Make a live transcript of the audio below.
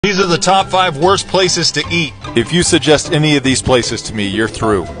These are the top 5 worst places to eat. If you suggest any of these places to me, you're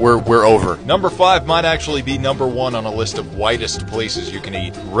through. We're over. Number 5 might actually be number 1 on a list of whitest places you can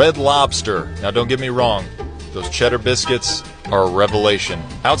eat. Red Lobster. Now don't get me wrong, those cheddar biscuits are a revelation.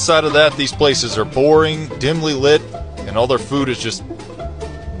 Outside of that, these places are boring, dimly lit, and all their food is just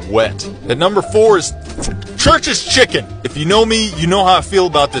wet. At number 4 is Church's Chicken. If you know me, you know how I feel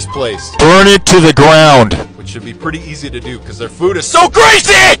about this place. Burn it to the ground. Which should be pretty easy to do because their food is so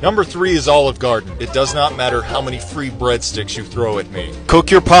crazy! Number 3 is Olive Garden. It does not matter how many free breadsticks you throw at me.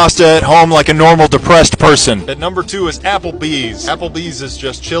 Cook your pasta at home like a normal depressed person. At number 2 is Applebee's. Applebee's is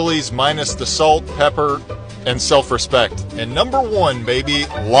just Chili's minus the salt, pepper, and self-respect. And number 1, baby,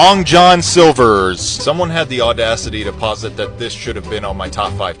 Long John Silver's. Someone had the audacity to posit that this should have been on my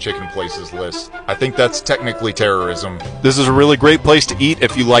top 5 chicken places list. I think that's technically terrorism. This is a really great place to eat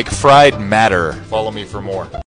if you like fried matter. Follow me for more.